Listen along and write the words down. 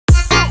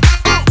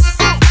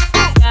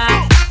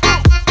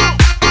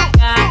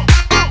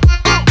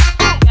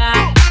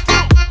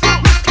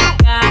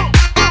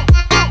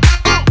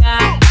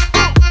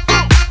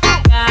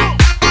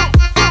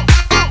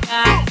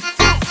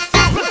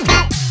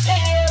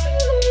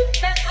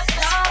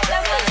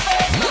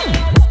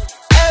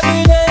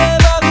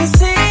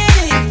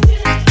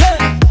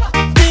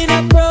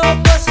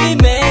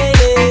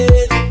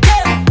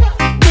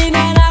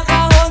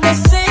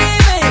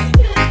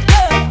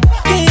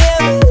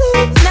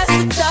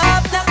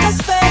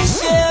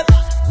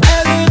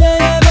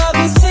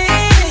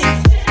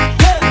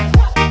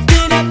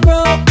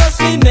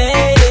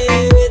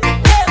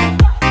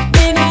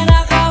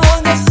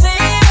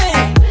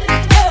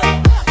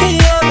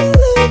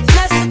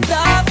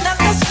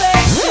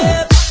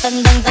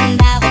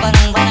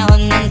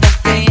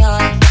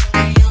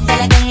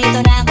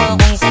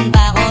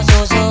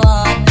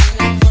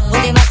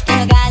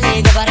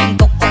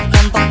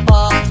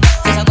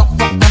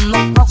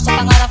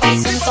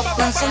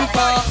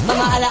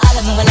Mga alaala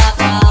mong wala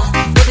pa,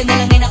 buti na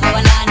lang ay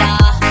nakawala na.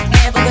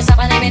 Ngayon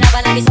pag-usapan ay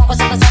minapalagis ako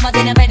sa kasama,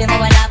 di na pwede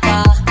mawala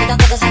pa.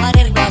 Kitang-kita sa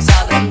karir ko,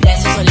 sobrang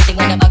bless. Susulitin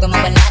ko na bago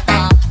mabalata.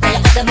 Kaya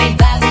kada may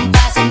bagong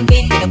pasang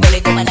beat,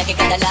 pinubulit ko malagi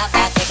kada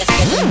lapat. Eh kasi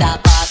ganun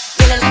dapat.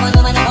 Kilala mo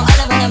naman ako,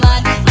 alam mo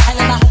naman. Mahal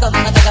na mahal ko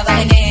mga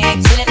taga-pakinig.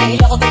 Sila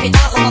dahil ako pipita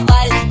ako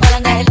mapal.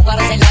 Walang dahil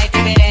para sa light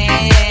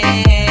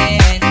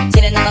ibinin.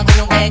 Sila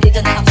nakakulong kaya dito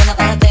na ako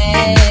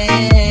nakarating.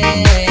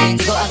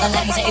 Di ko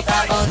akalain sa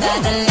ipapaw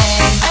dadalhin.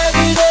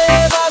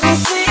 Everyday bagong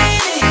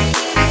city,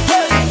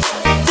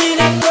 di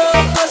na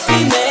broke cause we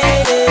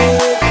made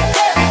it.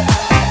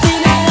 Di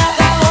na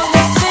naka-on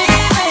the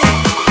ceiling,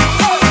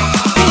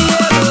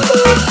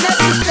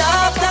 nasa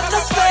top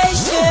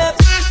naka-spaceship.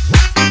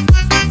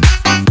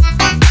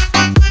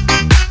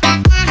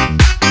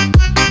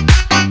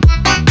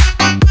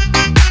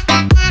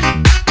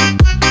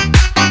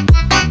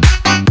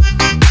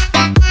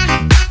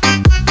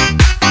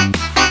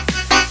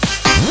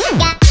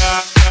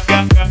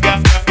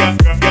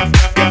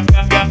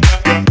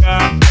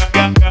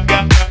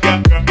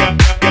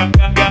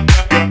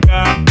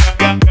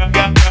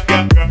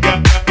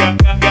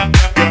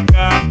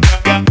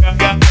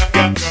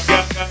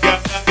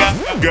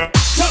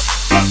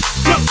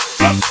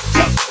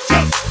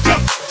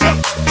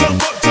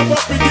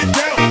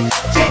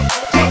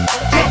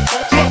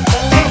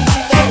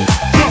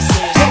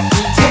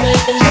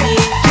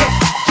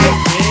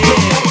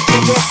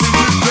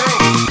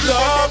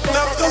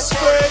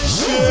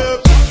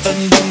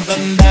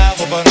 Tandang-tanda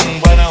ko pa ng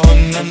panahon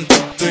ng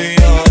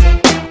tagtuyon.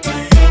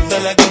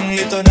 Talagang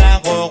lito na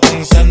ako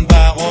kung saan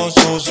ba ako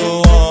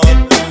susuot.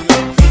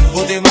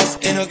 Buti mas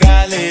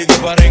inugali, di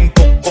pa rin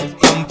pukpok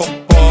ng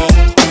pukpok.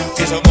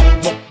 Kesa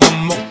mukmok ng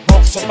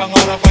mukmok, sa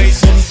pangarap ay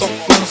suntok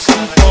ng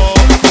suntok.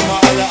 Mga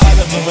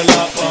alaala mo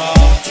wala pa,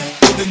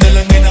 buti na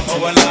lang ay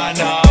nakawala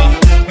na.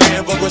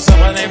 Ngayon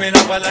pag-usapan ay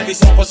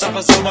minapalagis ako sa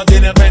kasama, di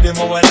na pwede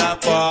mawala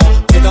pa.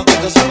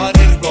 Kitang-kita sa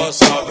karir ko,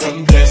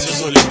 sobrang bless.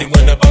 Susulitin ko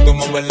na bago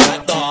mawala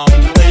tam.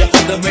 Kaya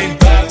kada may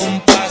bagong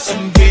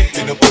pasang beat,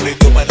 pinupulit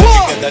ko malagi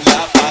kada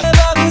lapat.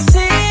 Bagong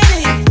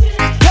city,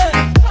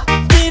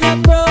 di na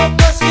broke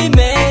cause we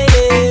made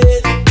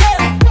it.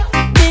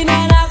 Di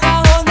na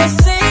naka-on the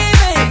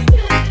ceiling,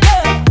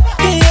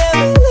 di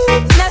ever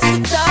nasa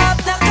top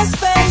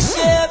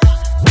naka-spaceship.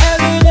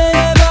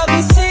 Everyday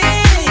bagong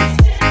city,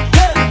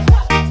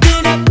 di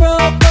na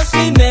broke cause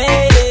we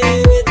made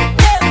it.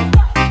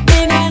 Di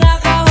na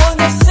naka-on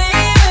the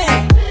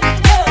ceiling,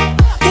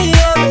 di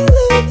ever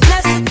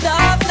nasa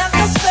top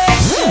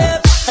naka-spaceship.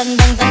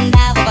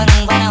 Tandang-tanda ko pa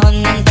ng panahon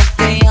ng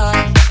tagtuyon.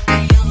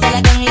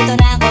 Talagang lito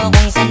na ako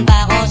kung saan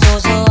pa ako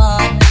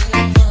susuot.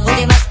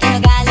 Buti mas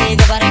inugali,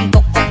 di pa rin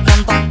pukpok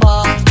ng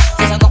pukpok.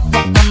 Kesa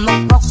mukpok ng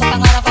mukpok, sa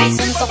pangarap ay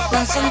suntok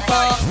ng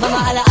suntok. Mga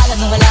alaala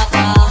mong wala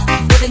pa,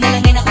 buti na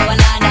lang ay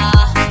nakawala na.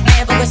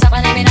 Ngayon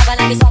pag-usapan ay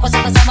minapalagis ako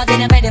sa kasama,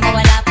 di na pwede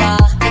mawala pa.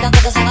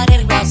 Kitang-kita sa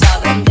karir ko,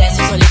 sobrang bless.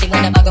 Susulitin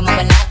ko na bago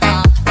mabalata.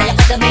 Kaya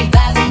kada may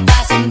bagong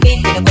pasang beat,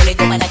 pinubulit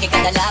ko malagi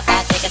kada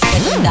lapat. Eh kasi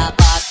ganun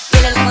dapat.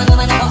 Kilala mo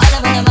naman ako,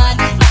 alam mo naman.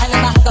 Mahal na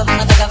mahal ko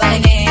mga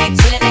taga-pakinig.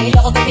 Sila dahil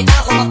ako pipita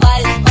ako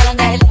mapal. Walang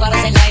dahil para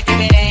sa light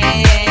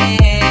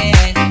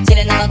ibinin.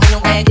 Sila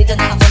nakakulong kaya dito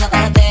na ako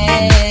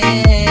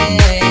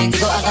nakarating. Di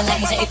ko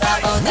akalain sa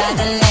ipapaw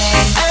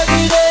dadalhin.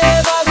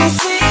 Everyday bagong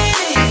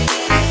city,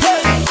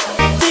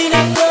 di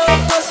na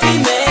broke cause we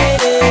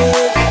made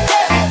it.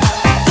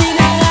 Di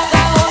na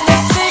naka-on the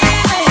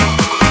ceiling,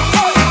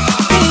 di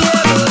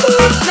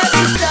ever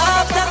nasa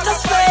top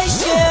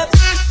naka-spaceship.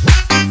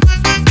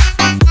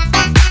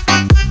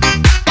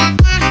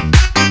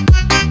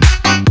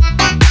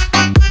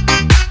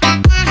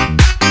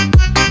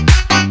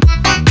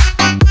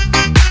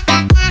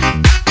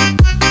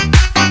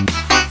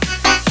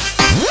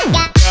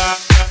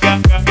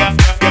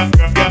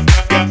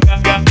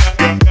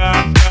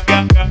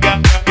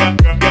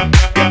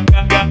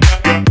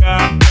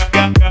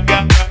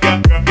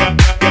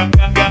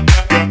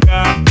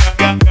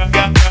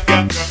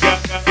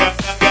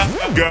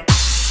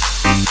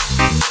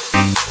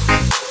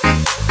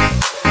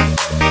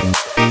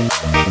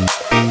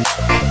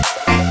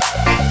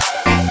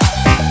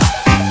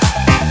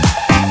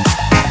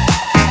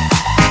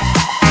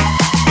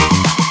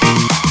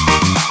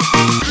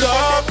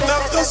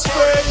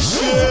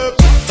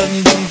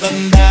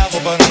 Tandang-tanda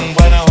ko pa ng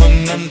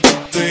panahon ng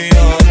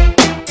tagtuyon.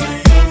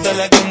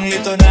 Talagang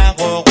lito na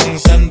ako kung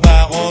saan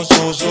ba ako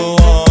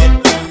susuot.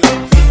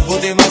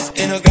 Buti mas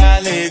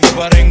inugali, di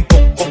pa rin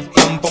pukpok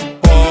ng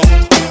pukpok.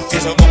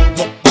 Kesa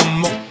mukmok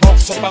ng mukmok,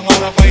 sa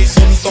pangarap ay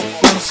suntok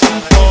ng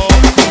suntok.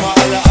 Mga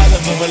alaala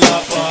mo wala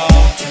pa,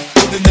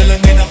 buti na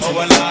lang ay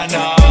nakawala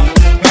na.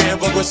 Ngayon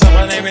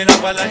pag-usapan ay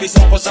minapalagis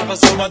ako sa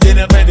kasama, di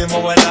na pwede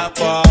mawala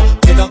pa.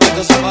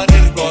 Kitang-kita sa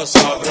karir ko,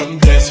 sobrang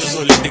bless.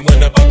 Susulitin ko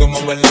na bago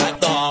mawala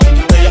tam.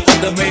 Kaya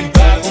kada may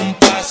bagong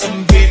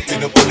pasang beat,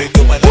 pinupulit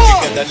ko malagi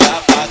kada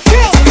lapat. 1,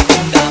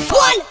 2,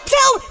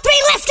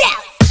 3, let's go!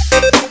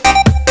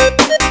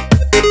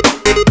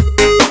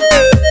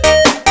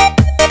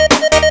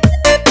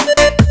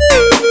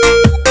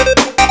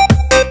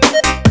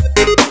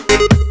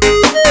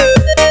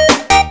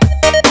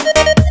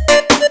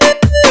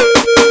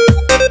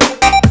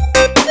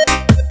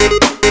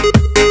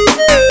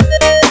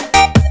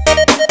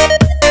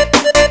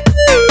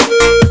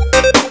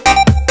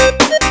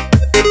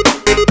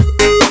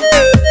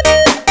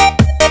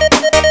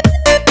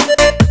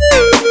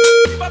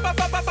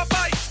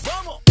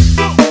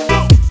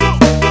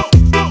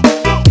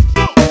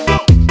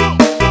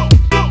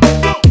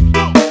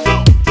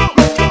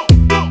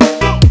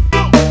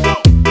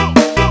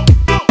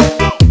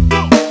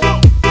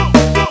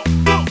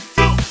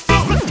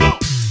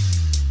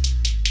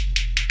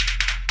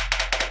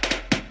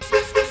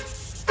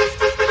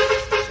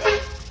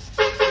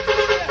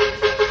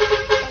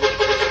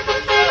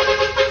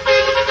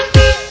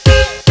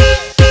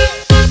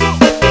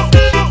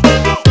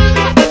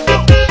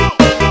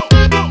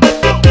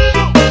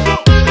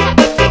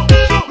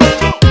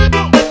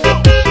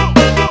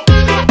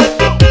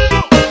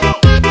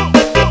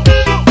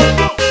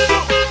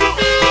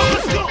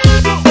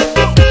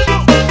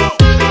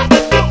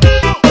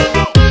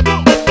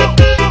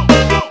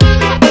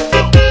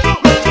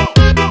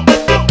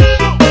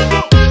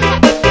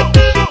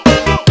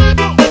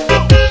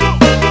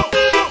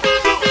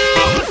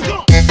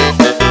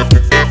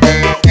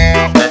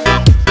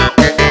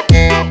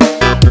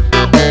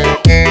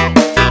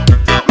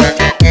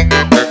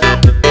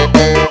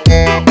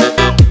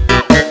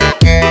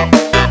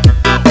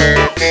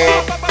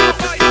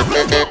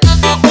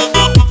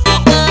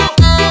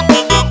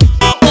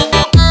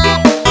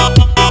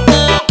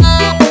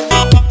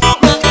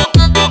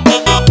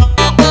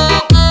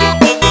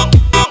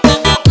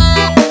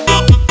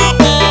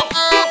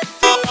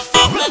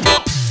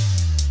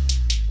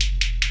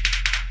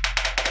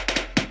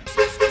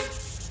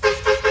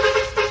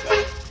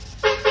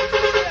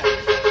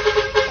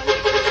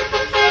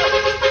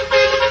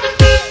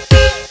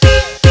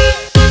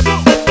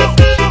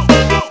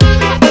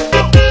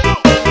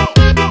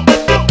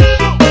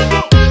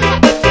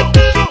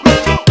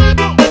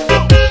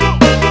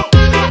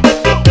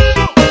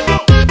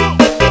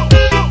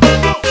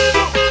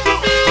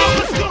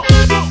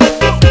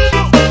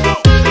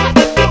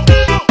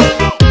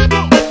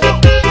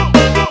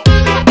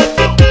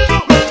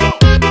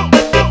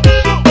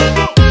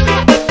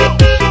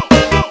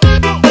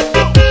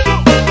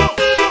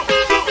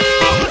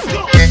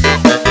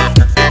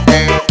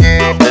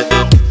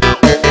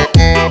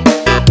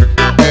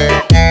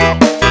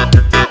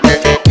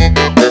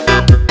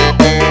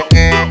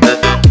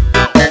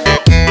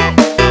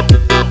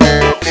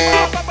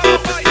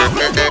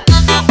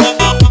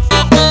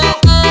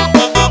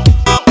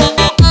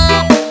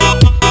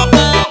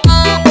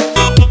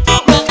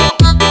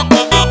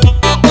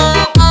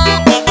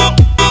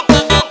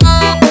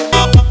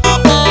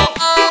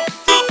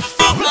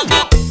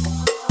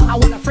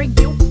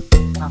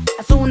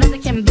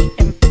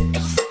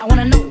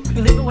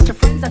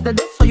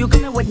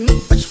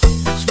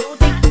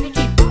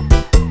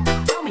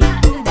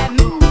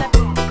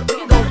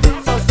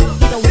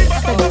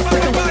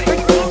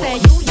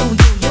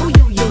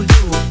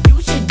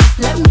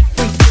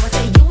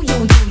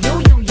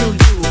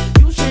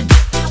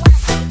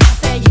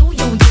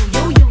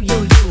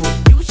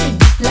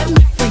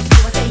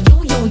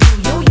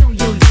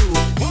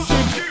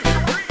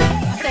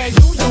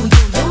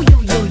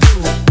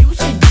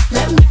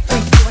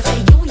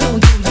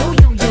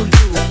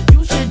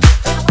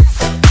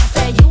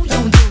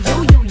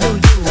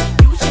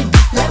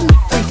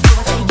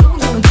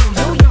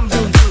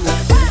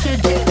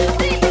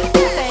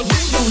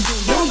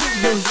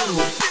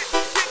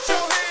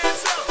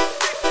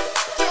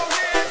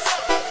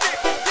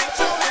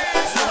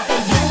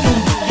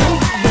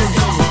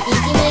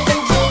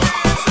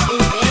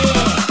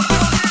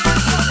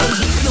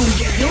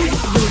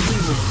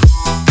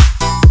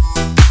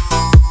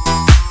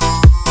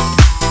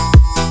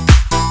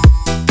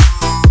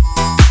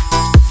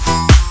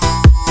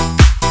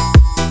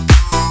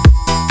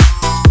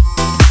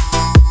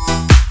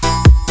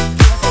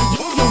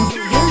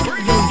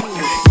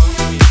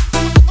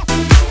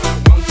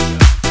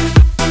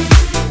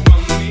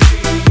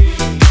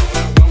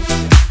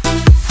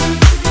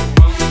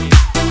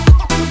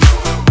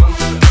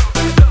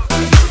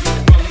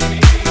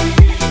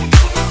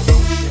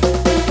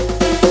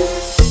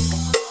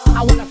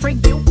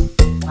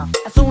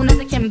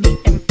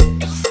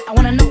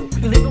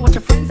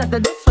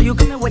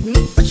 coming with me.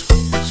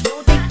 What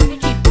you think you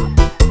keep up?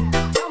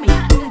 Tell me,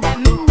 what does that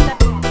mean? That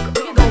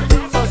we go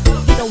feel so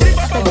sweet, you know we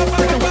stay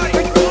freaking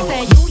freak.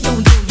 Say you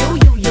should just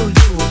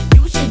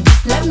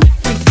let me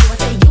freak you. I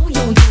say you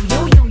should just.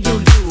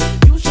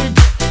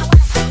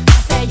 I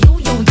say you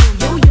should just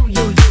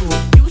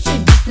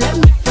let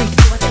me freak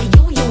you.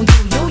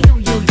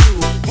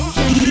 I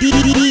say you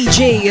DJ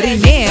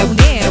Rineo.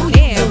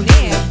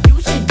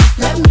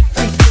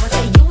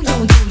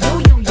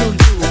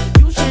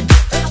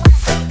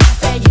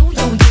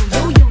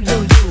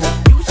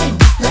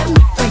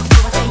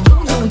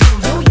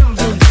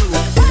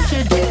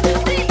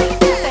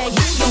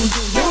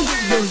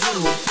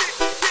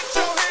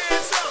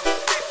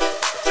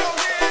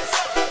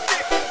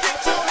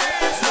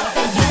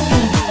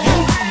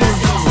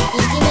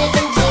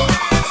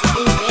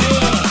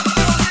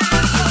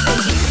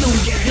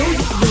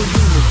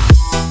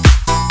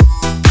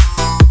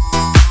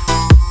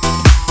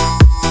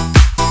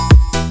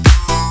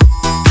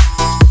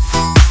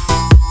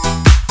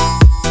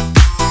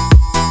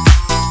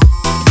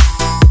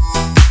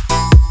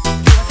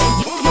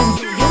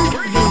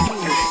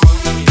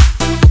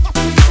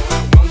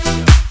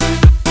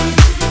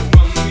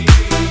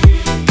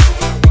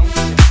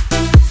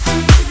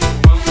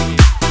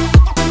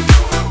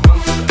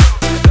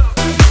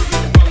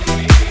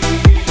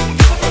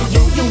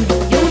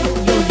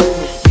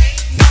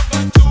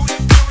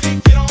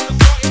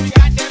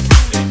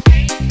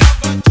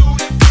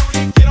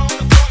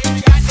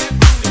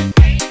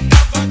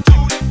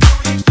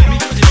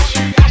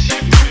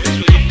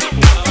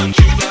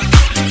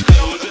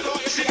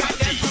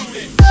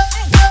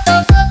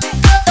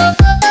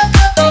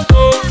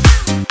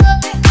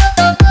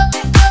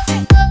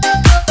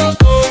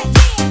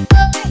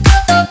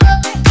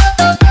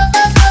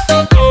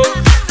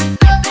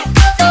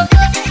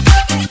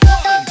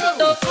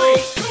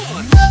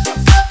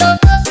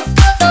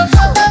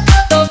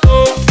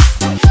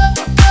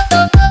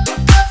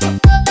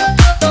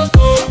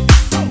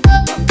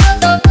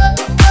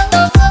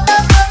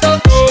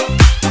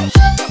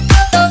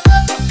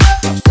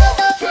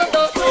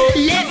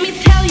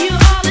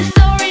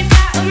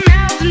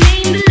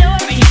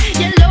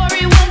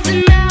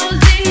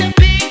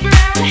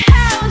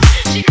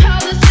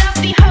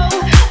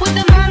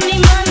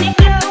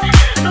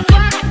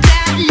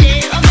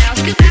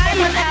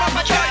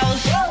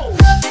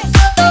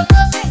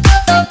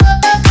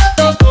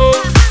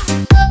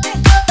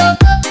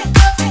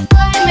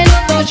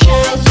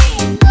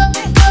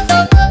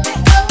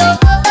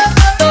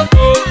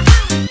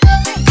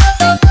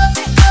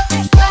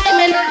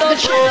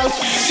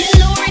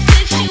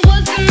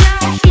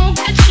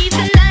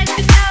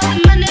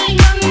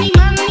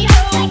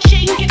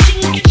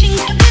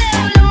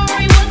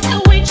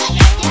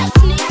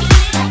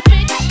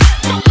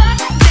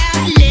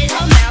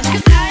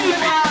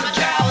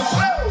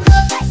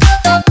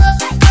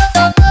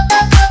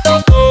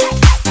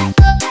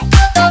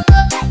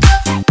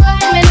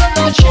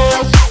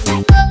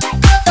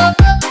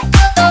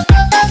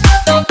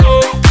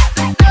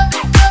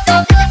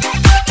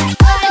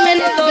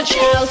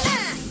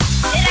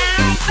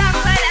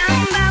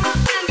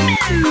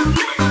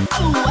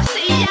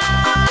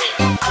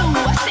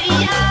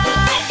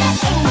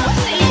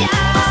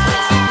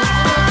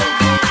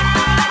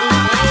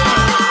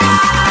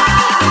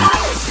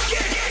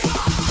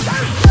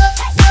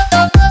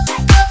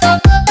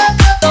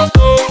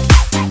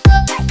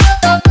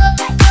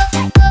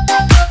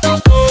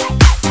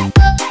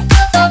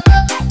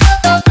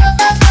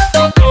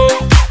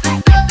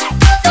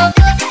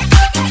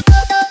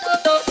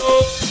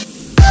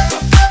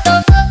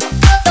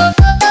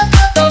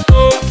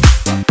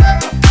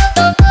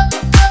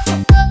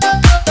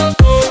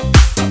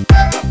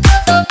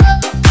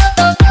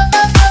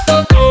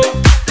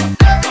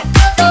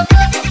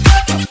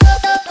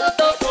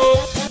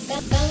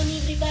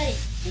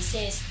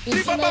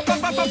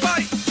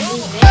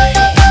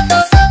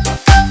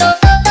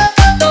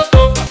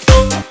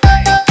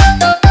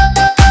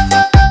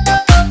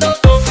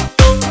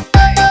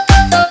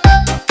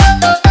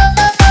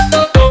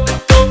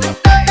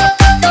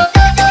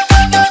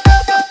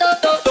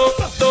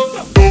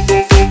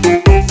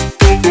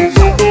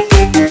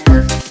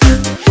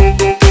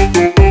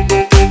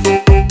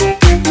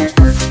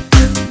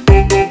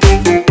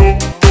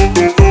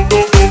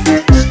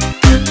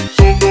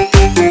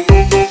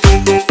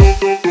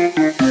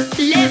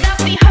 Let up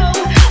the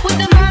hoe with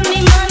the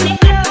money, money,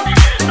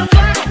 girl.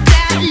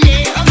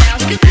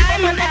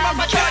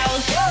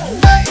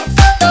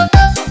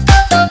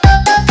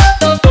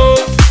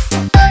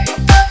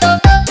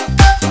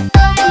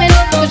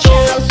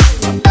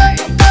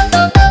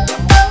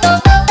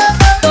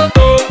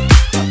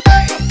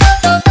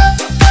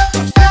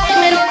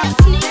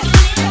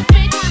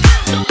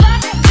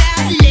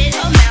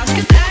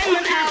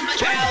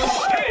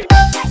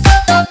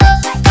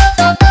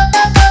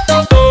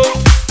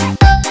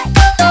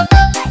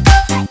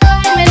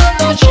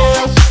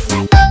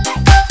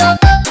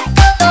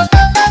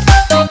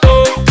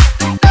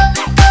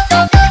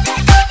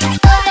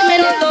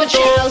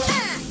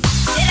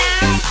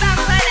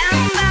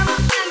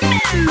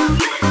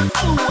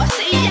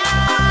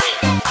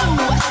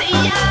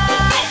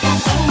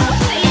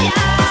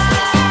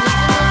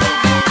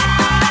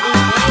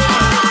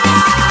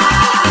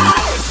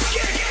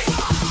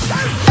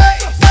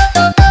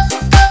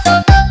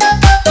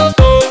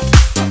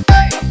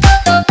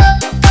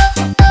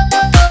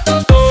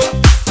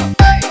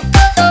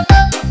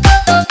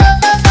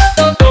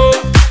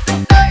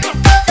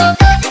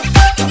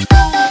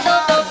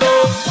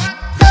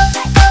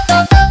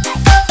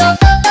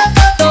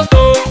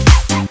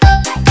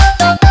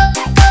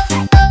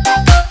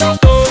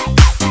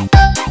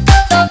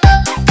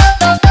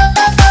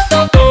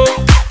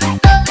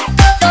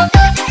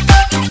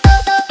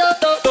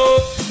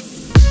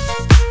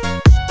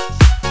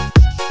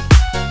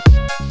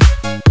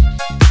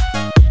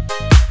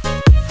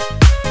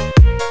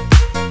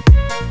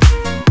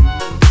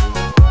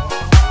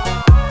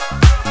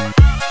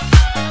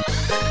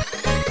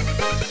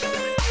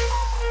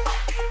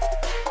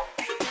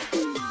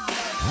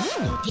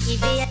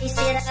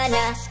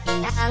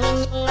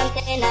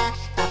 antena,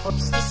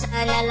 tapos isa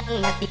na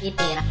lang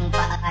natitirang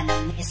paa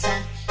ng mesa.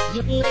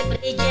 Yung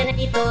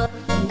refrigerator,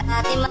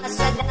 dati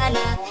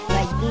masagana,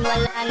 ngayon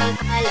wala nang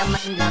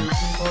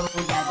kalaman-laman, puro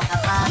daga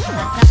pa.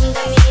 At ang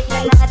gamit na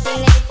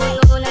natin ay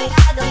puno ng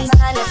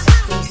gadong-gana, sa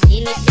tuwing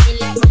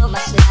sinisilip ko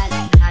mas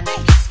lalang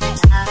namimiss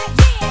kita.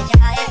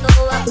 Kaya eto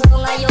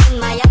ako ngayon,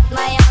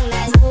 mayat-mayang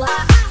naluha,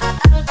 at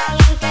ang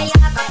tanging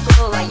kayakap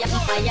ko ay ang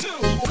payak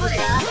kong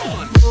pusa.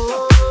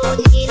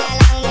 Di na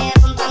lang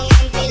meron pang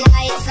MP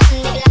lights ang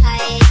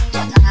niglay,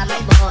 tsaka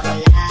may boro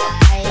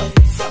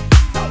lights.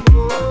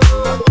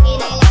 Di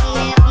na lang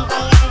meron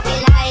pang MP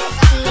lights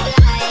ang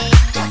niglay,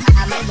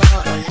 tsaka may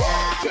boro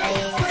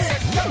lights.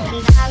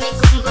 Ang dami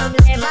kong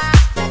problema,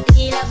 na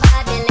tila ba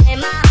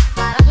dilema,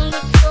 parang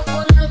gusto ko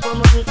nang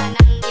pumunta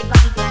ng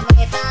ibang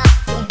planeta.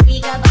 Kung di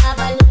ka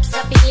babalot sa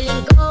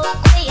piling ko,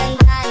 ako'y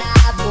handa na.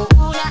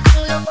 Buo na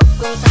ang loob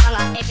kong sa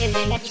mga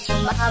alien at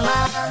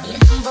sumama.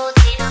 Ilang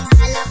bote ng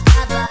alak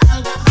na ba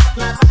ang dapat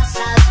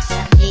mabasag?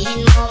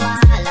 Sabihin mo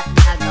mahalap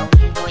na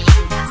gawin ko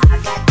yan na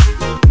agad.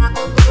 Kung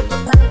ako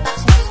gutom ang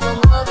taksmos ko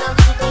mo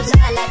gawin kong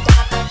salad,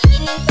 tsaka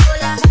kainin ko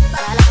lang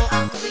para lang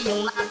ako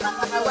yung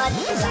mapakawad.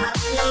 Sa harap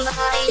ng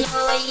bahay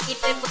nyo ay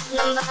ipipot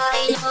ng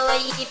bahay nyo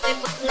ay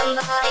ipipot ng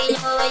bahay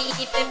nyo ay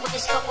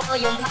ipipwesto ko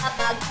yung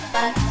hatag.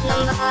 Para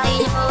ng bahay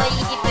nyo ay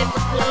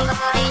ipipot ng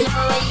bahay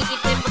nyo ay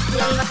ipipot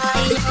ng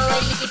bahay nyo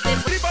ay ipipot.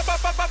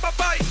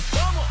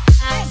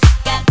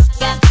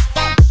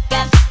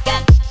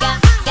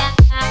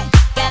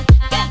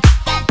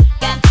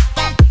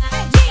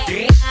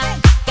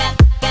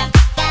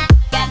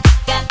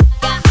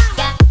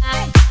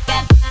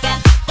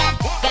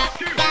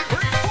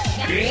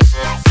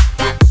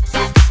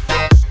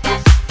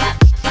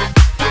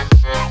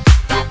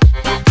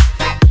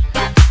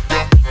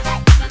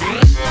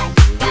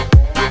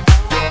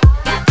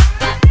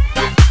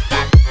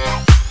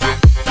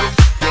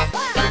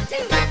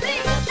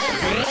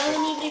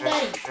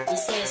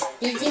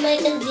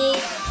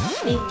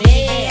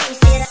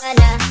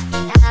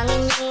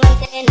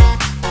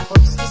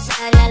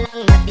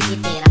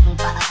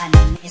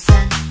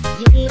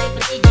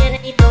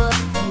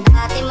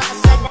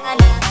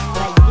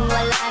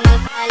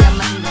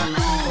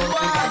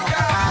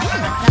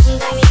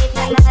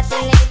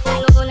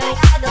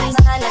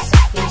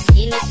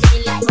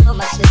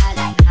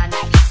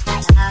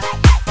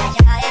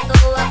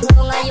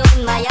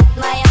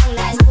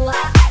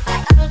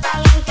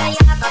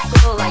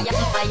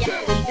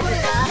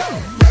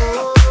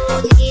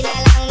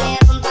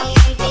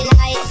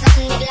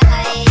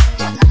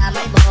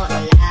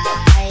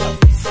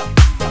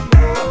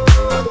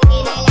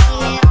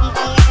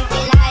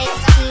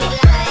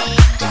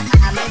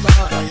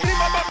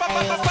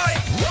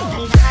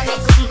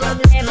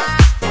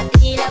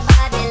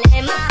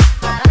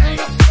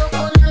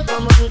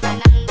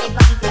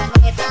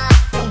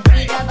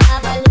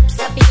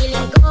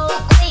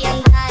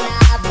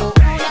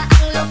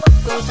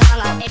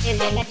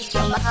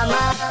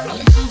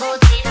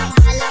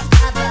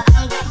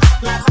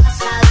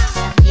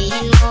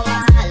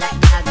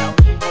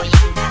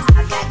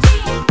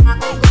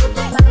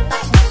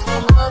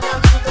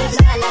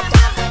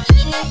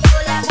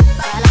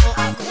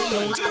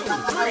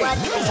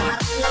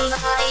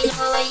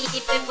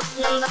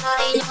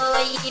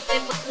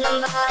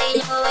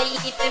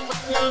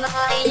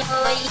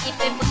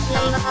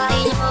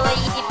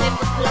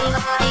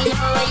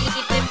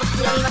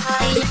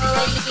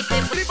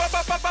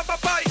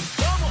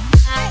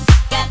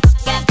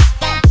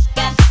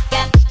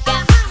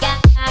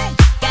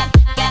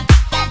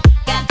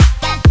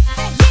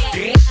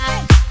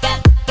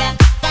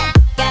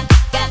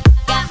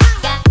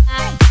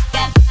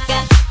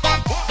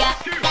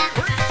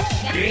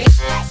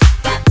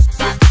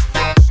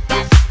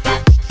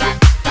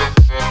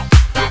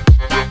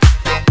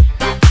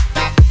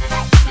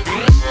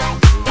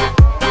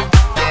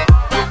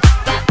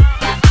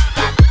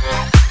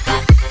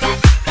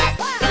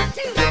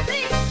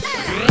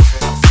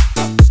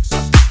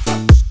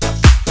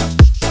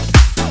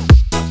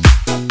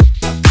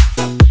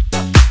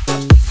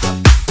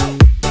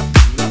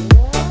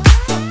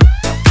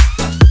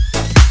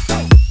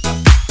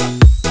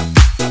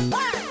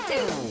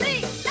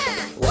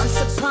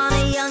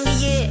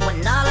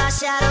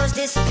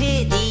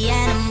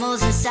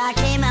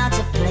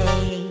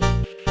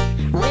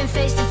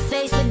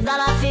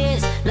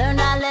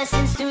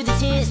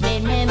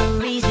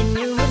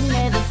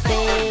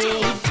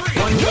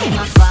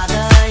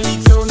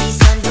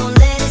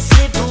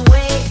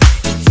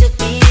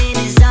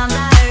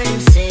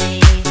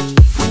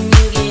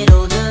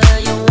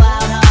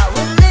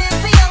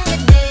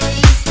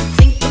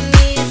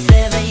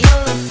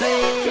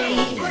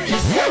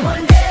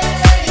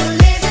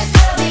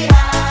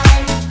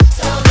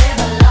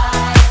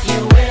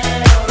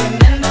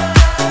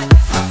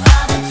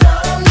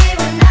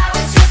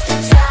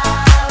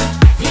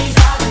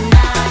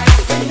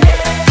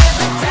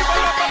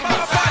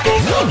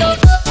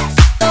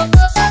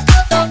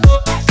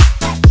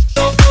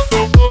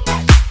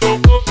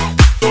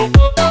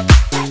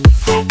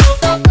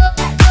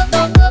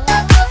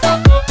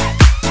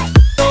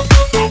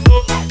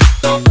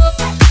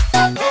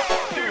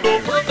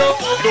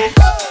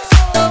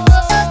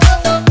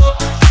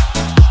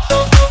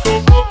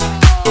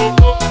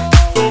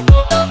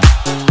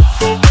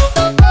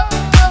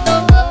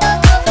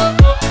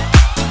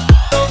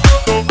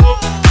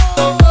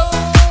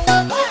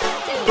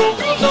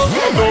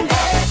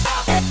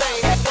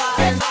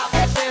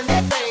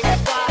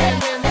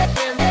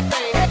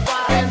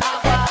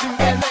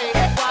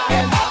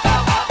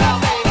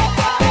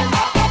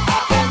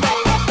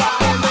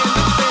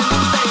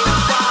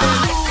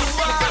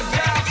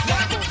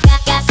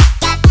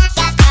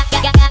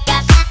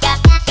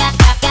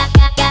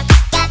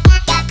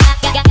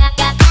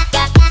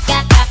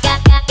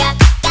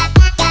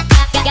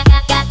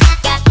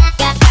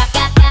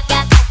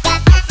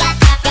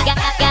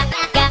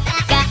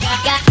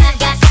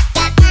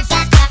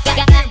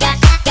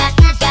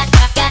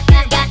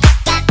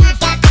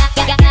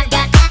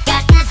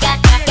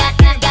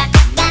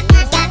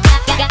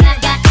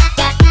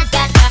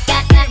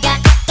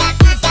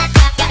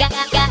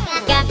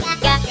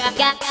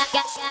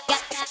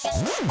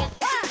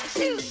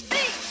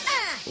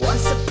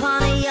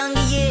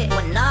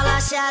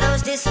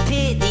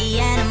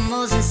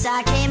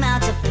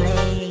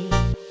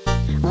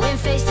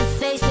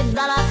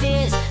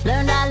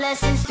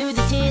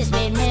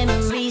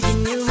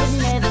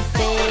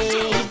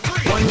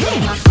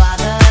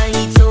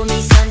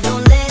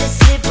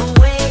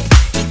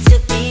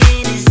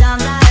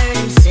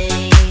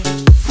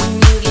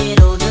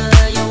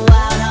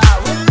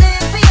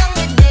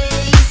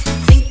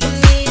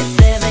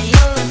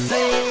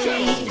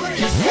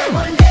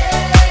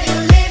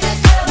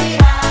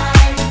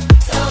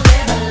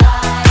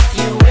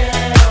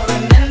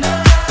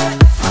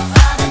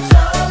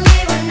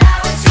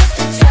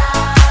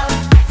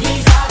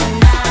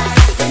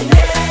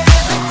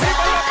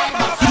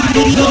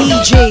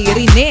 DJ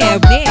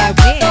Rineb.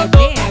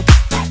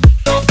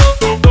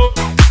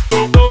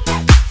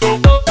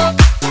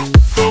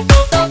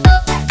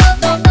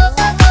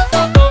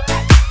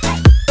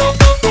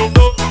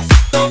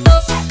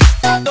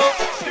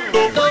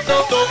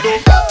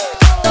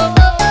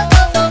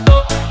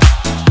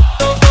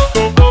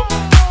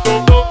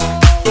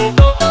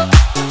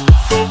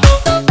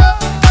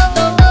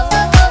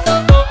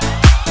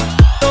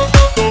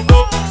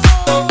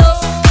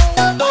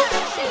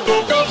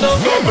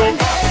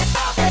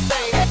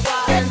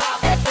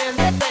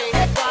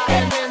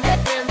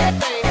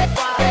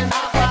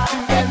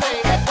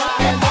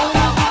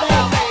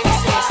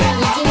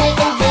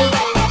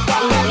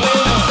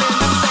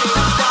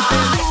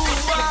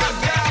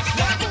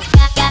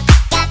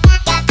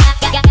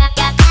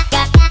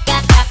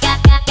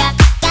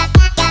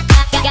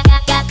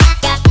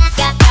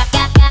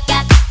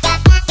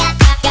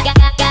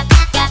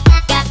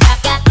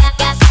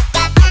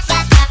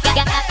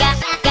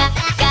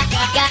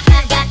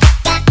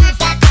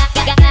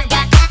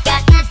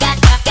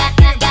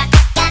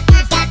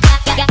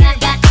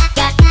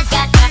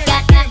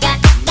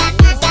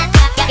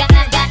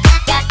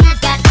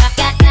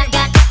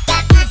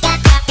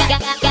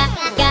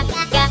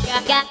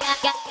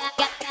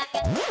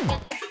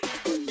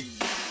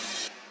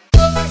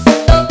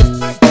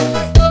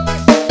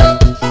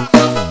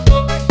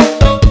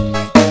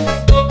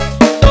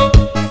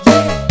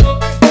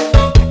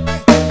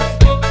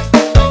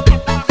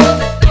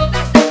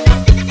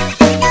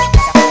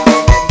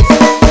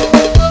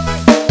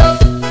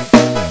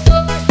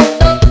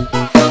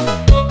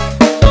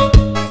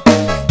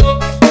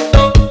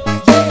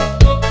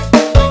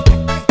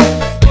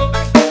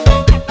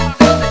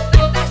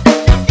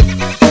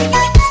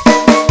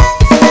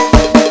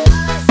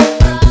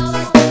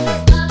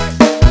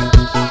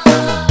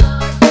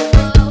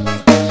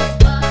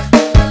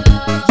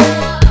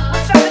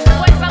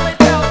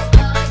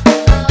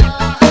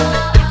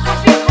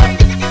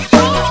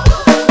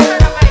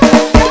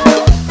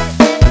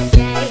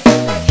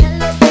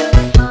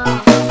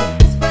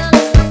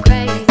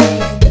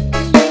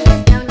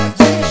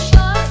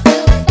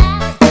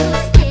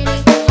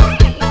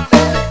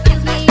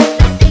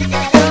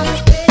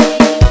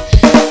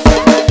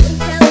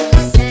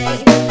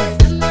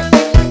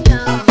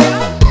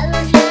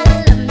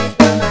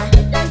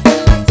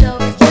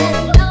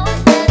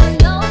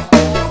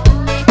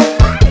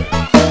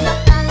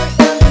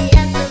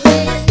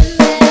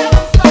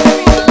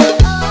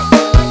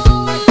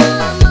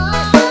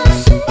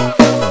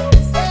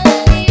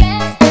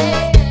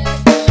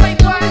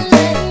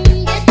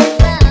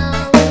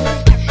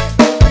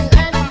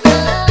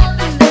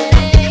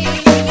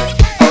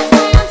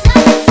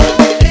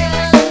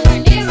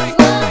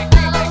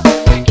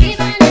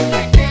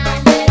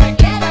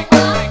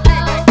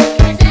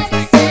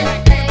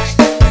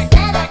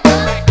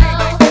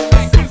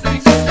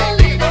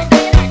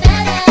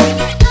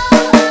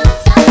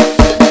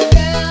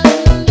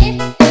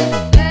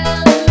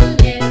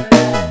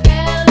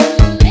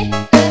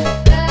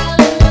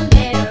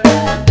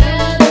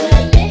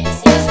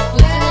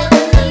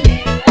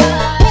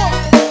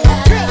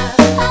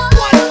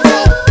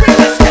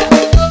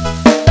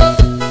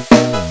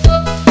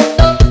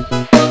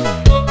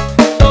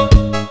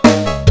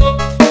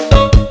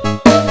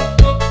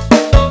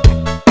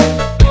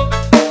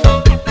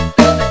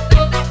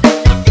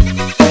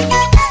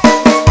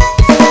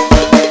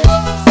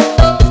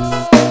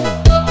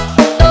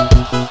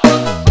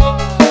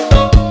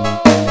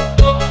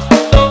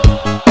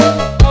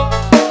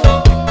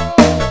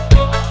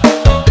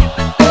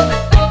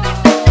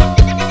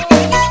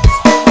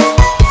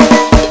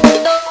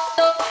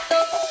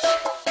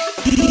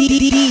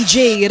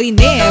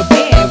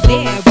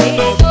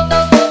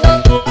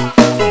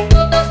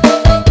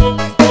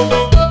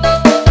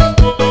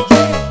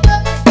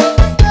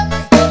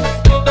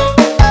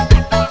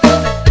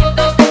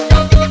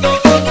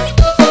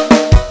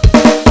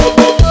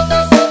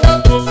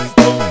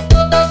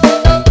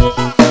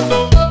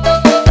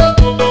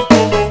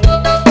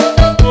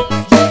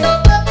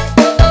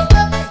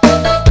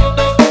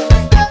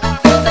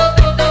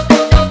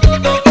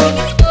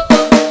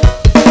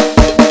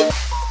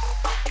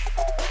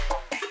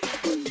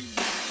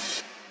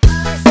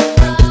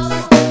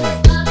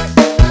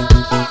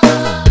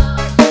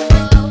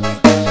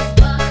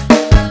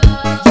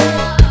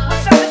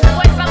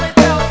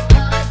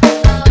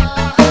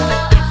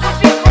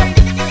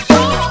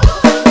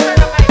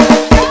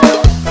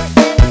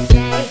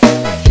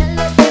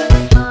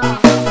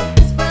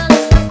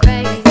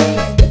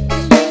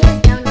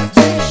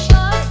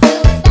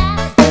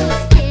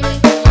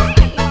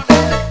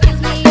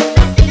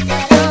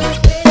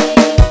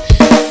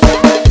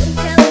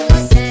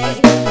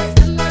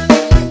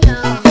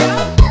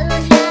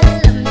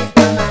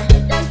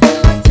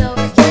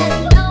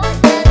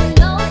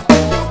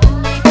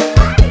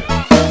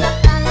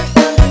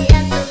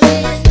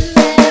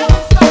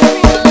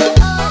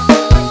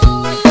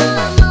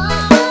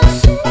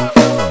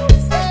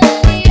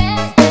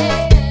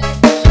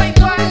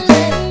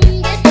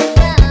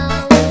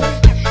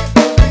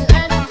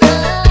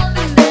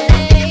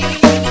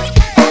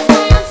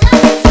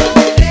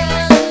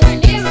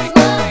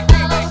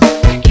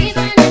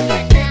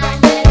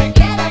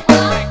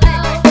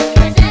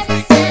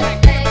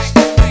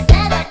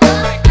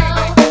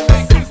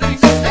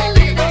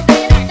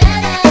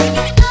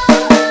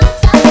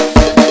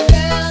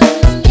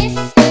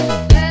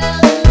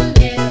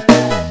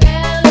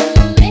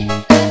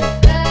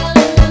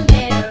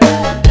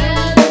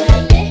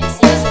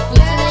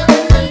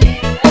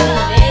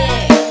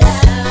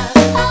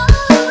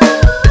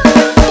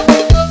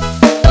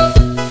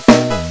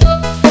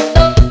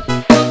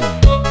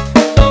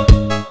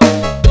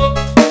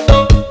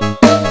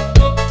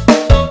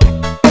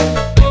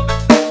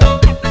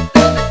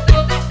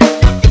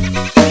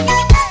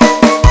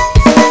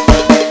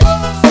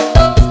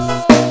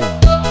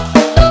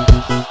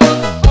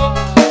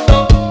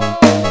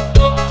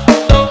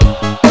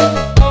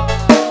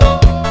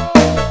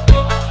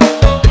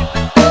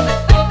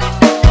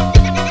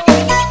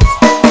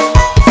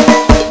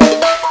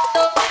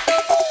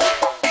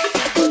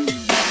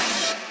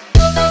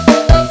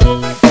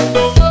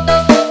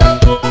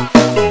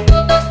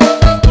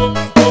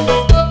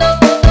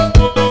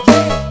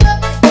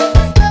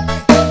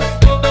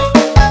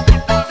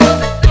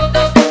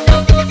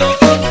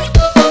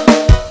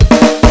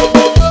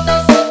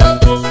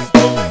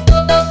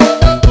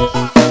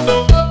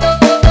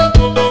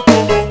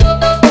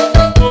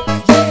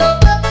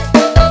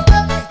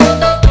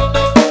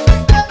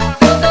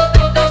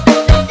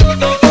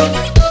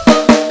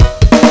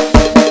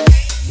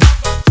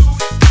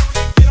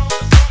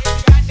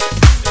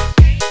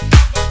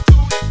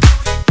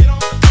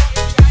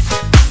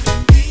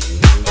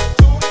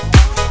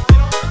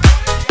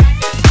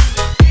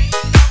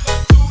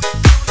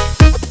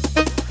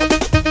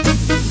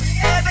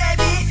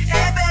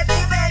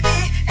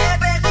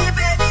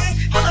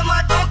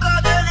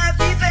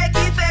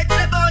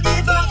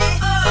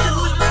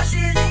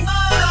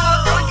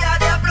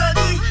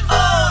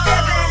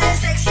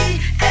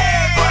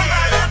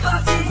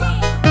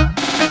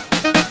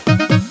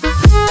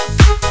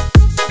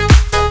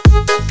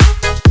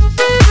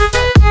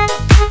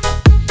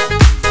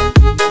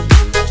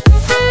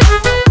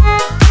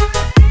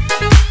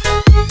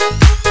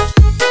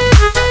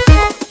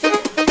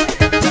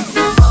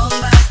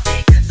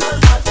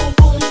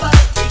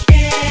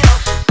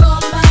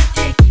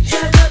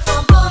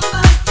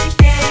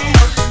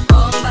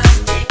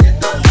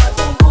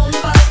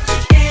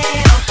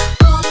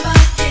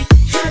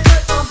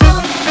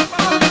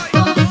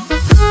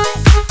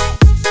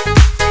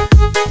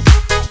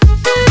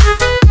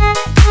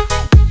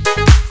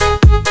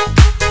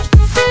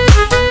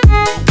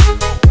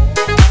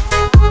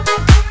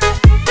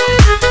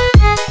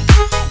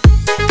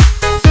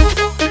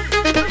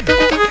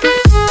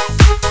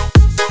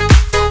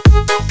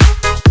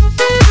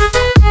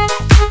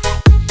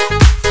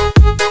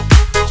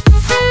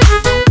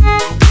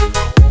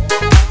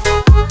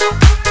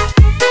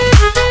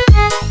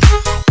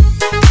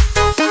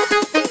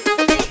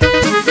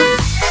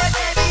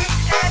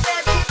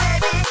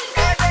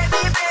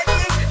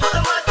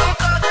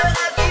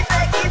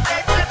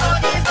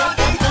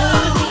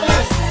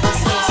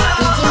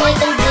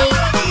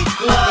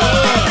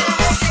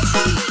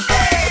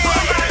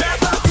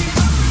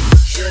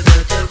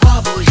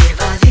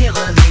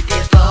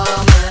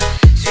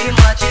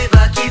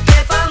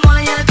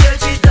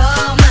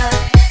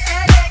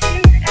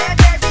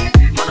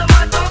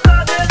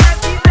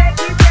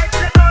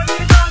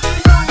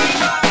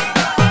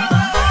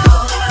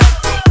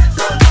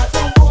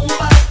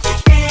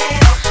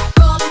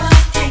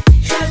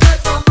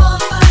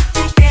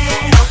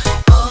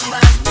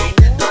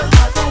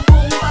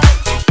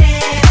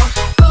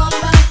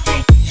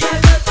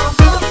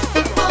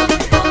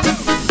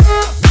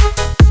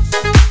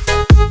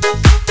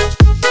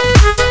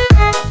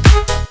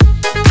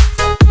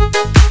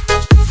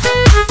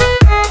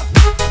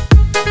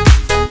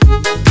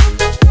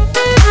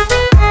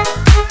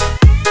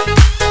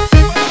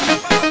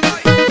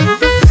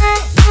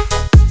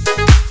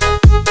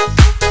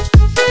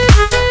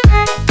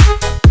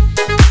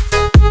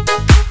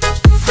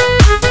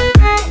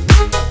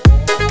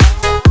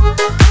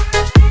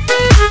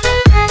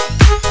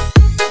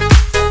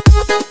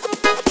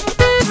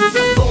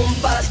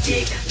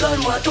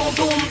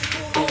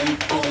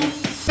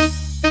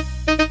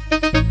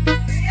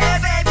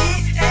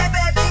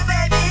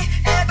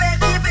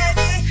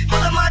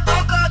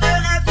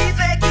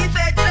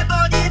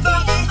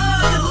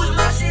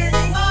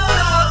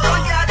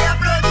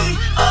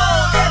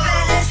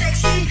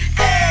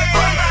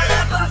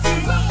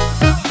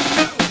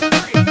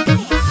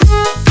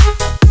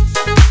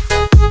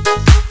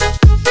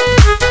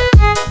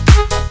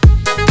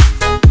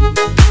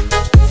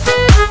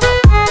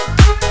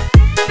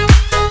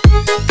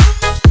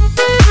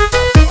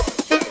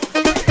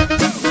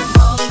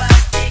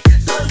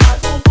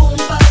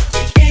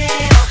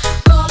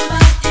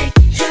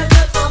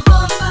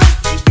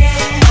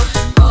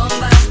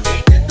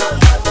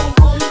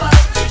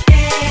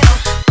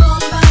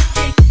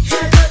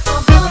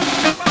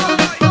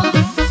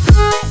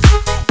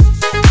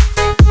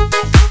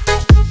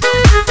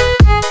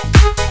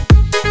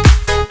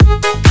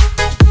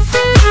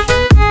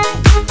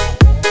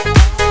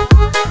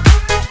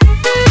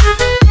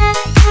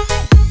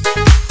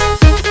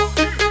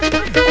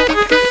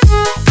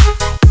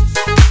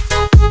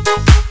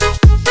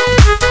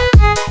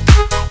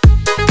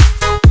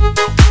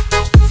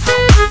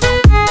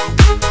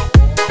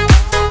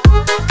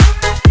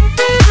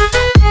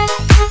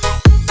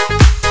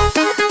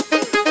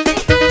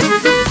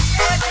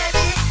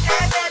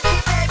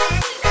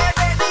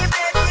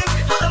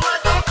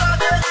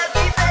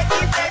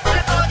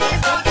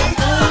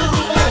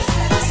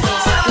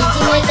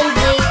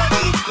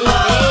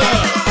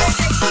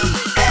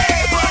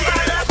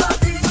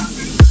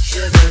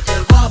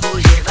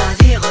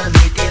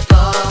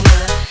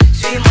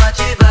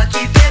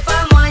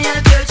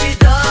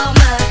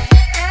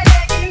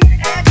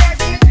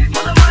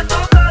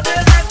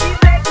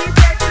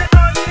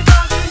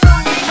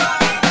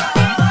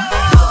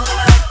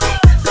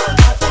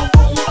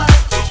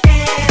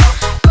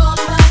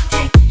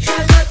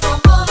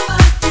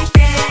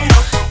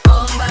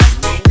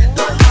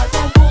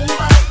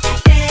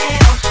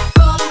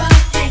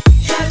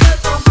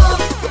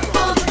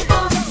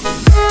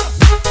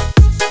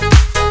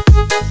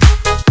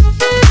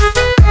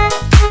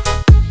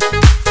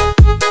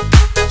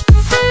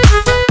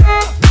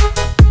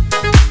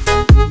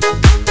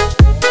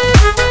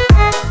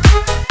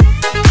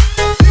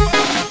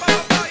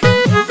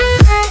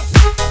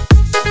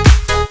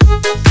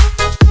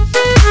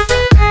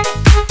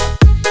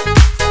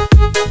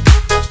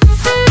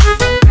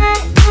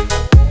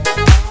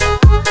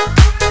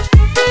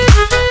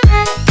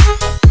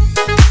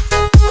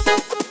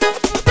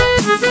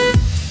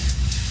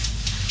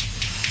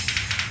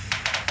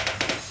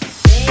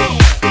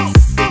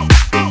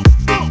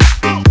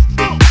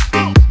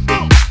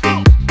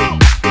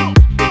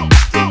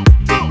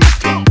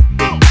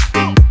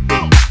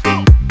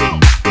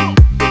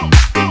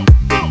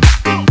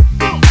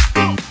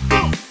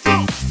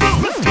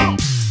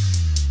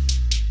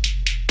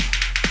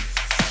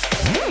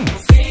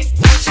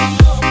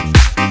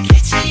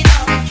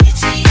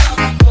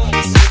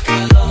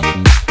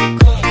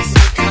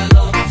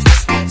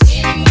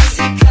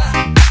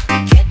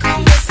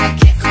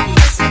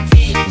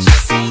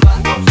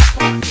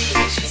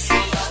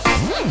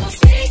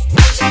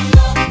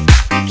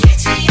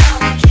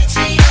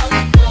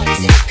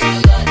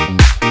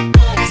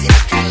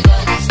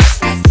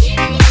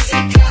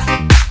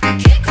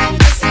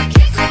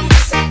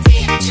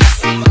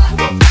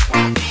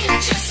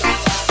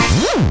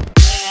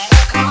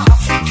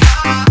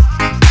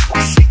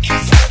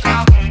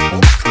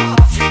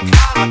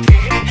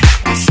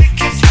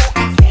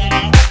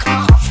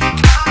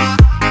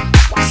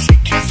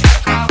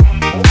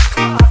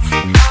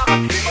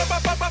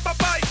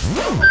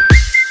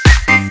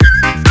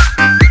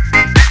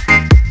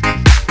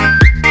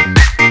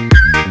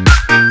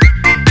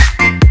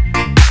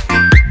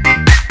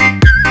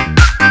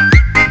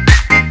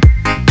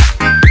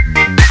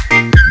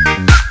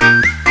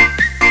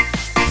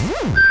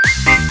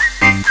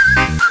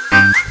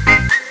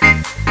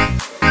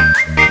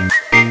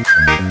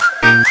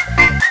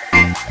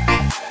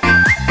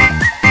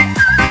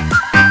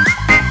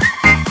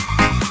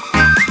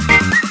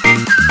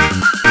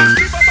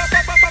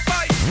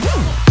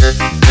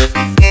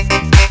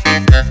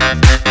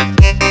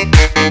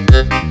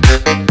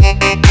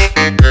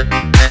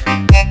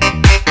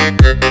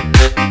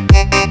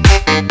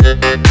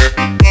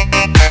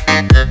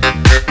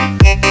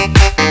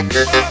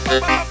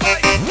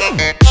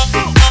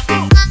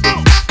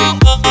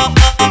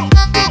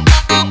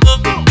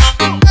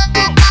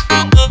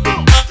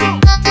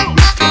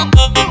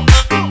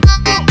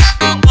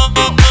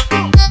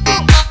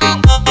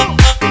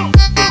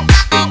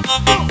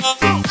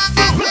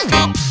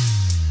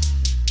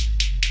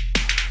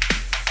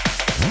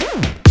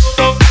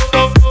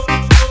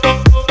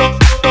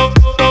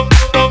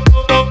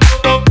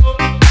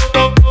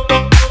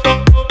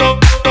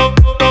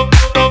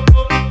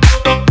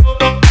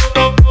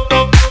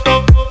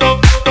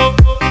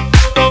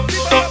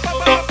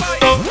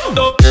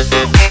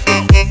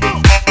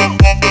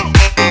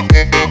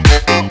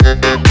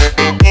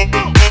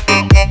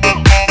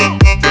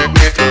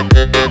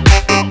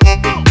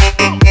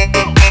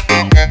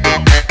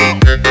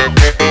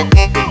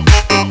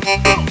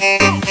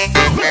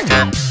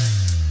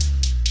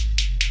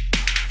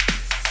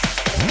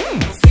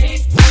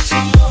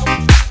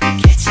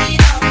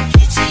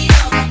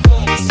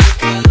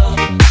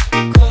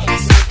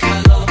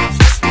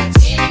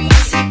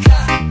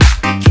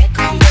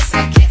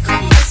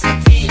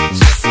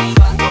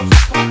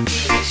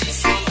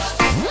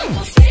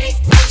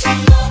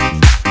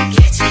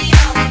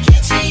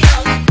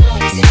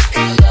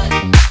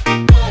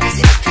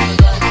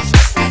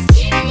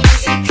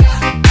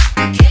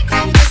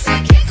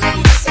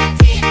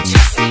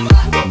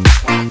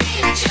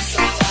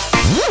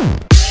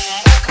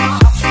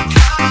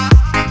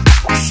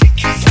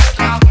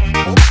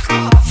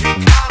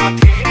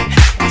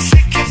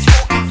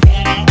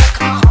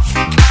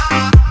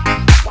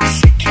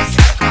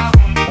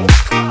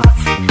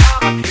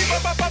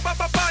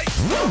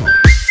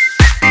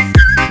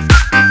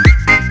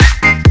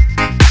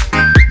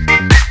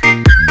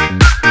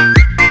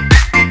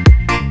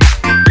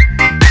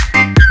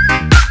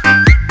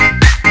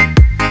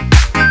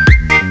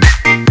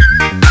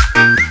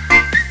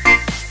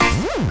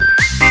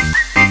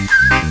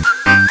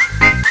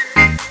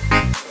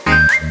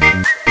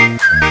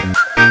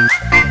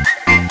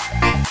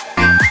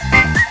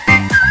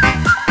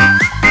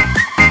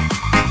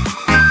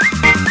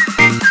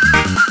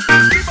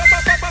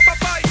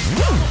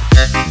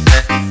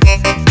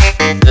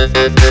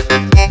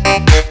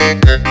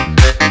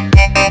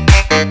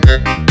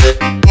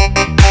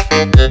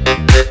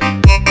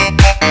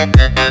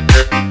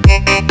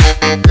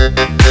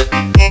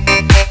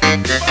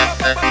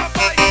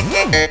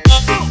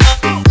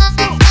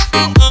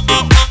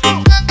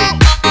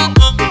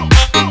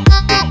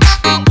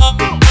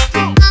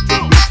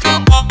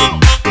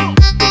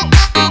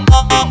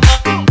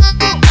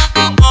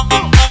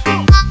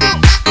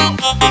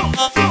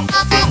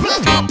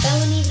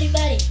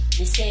 Everybody,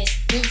 this is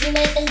DJ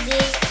Metal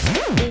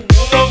J.